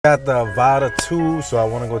Got the Avata 2, so I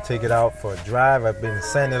want to go take it out for a drive. I've been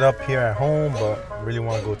setting it up here at home, but I really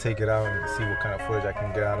want to go take it out and see what kind of footage I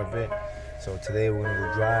can get out of it. So today we're going to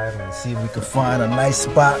go drive and see if we can find a nice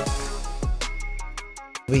spot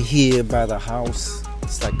over here by the house.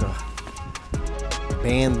 It's like a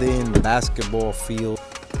abandoned basketball field.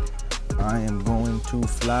 I am going to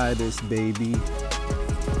fly this baby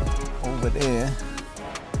over there.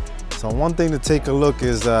 So one thing to take a look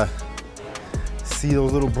is see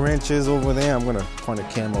those little branches over there? I'm gonna point the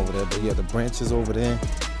camera over there, but yeah, the branches over there.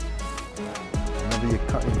 Whenever you're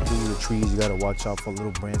cutting through the trees, you gotta watch out for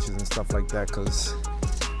little branches and stuff like that, because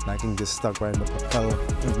that can get stuck right in the propeller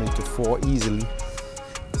and make it fall easily.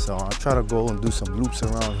 So I'll try to go and do some loops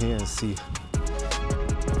around here and see.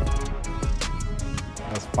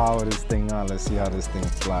 Let's power this thing on. Let's see how this thing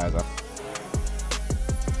flies up.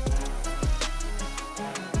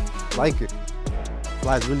 Like it.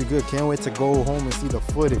 Flies really good. Can't wait to go home and see the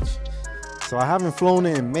footage. So I haven't flown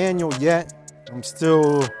it in manual yet. I'm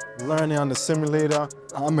still learning on the simulator.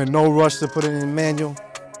 I'm in no rush to put it in manual.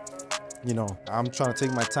 You know, I'm trying to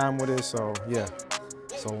take my time with it, so yeah.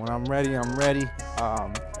 So when I'm ready, I'm ready.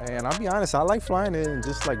 And I'll be honest, I like flying it in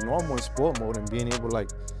just like normal in sport mode and being able to like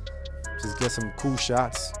just get some cool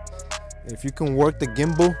shots. If you can work the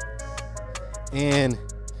gimbal and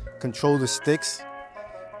control the sticks,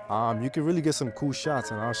 you can really get some cool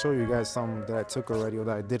shots, and I'll show you guys some that I took already or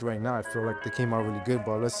that I did right now. I feel like they came out really good,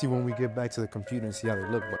 but let's see when we get back to the computer and see how they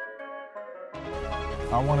look. But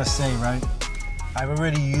I want to say, right, I've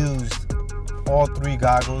already used all three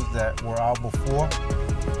goggles that were out before,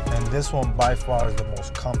 and this one by far is the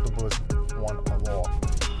most comfortable one of all.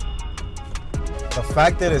 The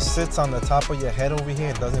fact that it sits on the top of your head over here,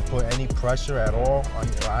 it doesn't put any pressure at all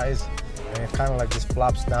on your eyes, and it kind of like just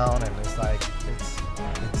flops down, and it's like,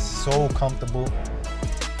 it's so comfortable.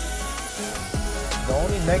 The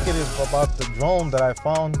only negative about the drone that I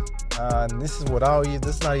found, and this is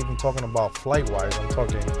not even talking about flight wise, I'm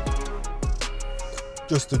talking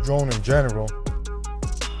just the drone in general,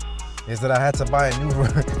 is that I had to buy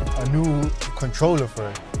a new controller for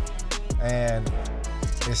it. And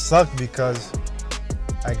it sucked because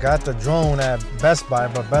I got the drone at Best Buy,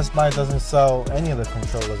 but Best Buy doesn't sell any of the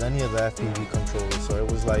controllers, any of the FPV controllers. So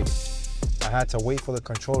it was like, I had to wait for the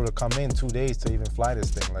controller to come in 2 days to even fly this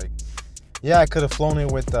thing. Like, yeah, I could have flown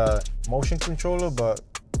it with the motion controller, but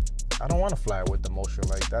I don't want to fly it with the motion.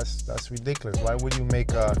 Like, that's ridiculous. Why would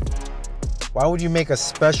you make a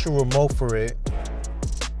special remote for it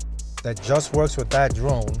that just works with that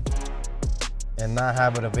drone and not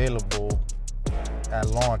have it available at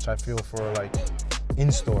launch? I feel for like in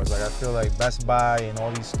stores. Like, I feel like Best Buy and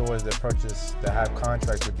all these stores that have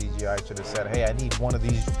contracts with DJI should have said, hey, I need one of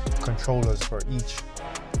these controllers for each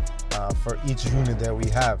unit that we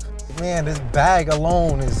have. Man, this bag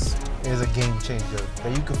alone is a game changer.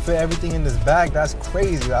 That you can fit everything in this bag, that's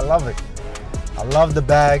crazy. I love it. I love the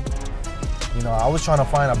bag. You know, I was trying to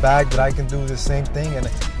find a bag that I can do the same thing, and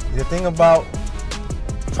the thing about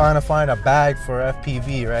trying to find a bag for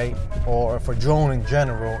FPV, right, or for drone in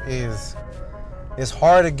general, is it's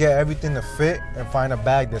hard to get everything to fit and find a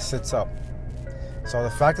bag that sits up. So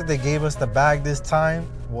the fact that they gave us the bag this time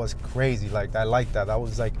was crazy. Like, I like that. That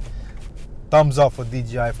was like thumbs up for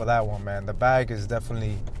DJI for that one, man. The bag is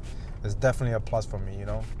definitely a plus for me, you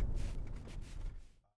know.